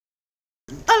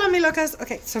follow me, locas.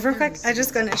 Okay, so real quick, I'm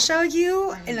just gonna show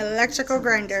you an electrical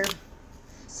grinder.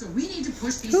 So we need to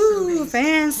push these Ooh,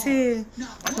 fancy.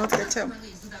 Smells good too.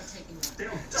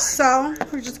 So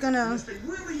we're just gonna.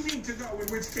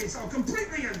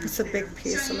 It's a big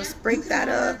piece, so let's break that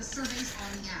up.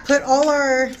 Put all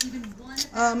our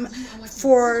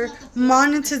for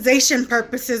monetization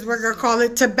purposes, we're gonna call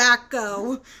it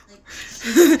tobacco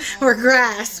or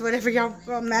grass, whatever your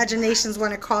imaginations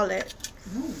want to call it.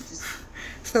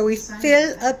 So we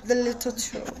fill up the little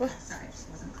tube.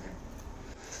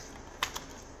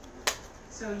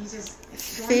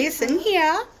 Face in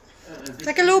here. It's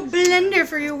like a little blender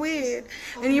for your weed.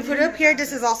 And you put it up here.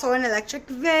 This is also an electric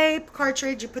vape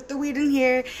cartridge. You put the weed in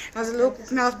here. Has a little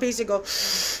mouthpiece. You go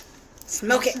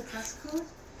smoke it.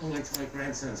 Oh, it's my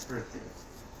grandson's birthday.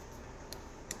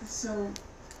 So,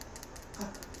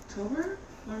 October?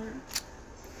 Or...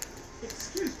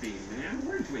 Excuse me, ma'am.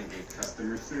 We're doing a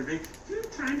customer survey. Do you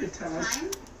have time to tell us?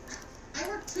 Time? I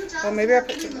work 2 jobs. Oh, maybe I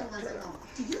put Do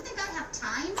you think I have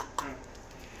time?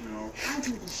 No. I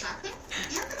do the shopping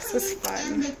and the This is cleaning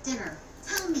fun. and make dinner.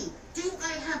 Tell me, do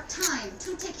I have time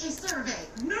to take a survey?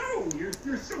 No, you're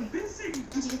so busy.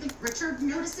 And do you think Richard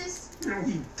notices? No,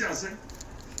 he doesn't.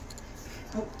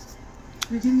 Oh,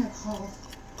 we're getting a call.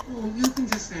 Oh, you can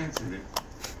just answer it.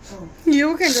 Oh,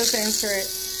 You can just answer it.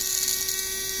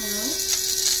 hello?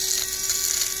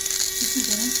 Is he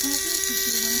getting closer? Because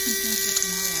we want to confirm for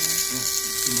tomorrow. Oh,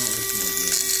 tomorrow's no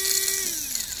good.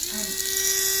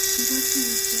 You go to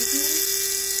your surgery?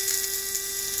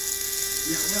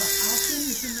 Yeah, well, I'll send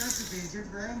you some recipes. Your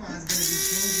grandma's going to be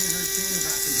changing her tune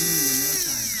about the Hulu in no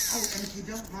time. Oh, and if you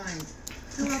don't mind,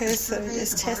 fill out Okay, the so we survey at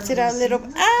just the bottom tested of our the little.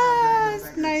 sheet. Ah,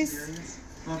 it's nice.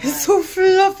 It's so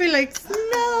fluffy, like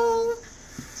snow.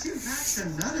 Two packs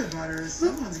of Nutter Butter.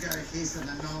 Someone's got a case of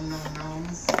the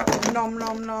nom-nom-noms. Nom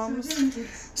nom noms.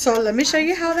 So let me show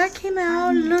you how that came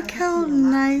out. Look how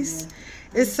nice.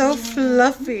 It's so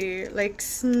fluffy, like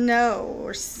snow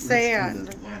or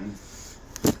sand.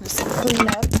 Let's clean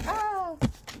up. Ah.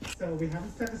 So we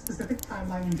haven't set a specific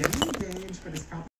timeline and date and gauge for this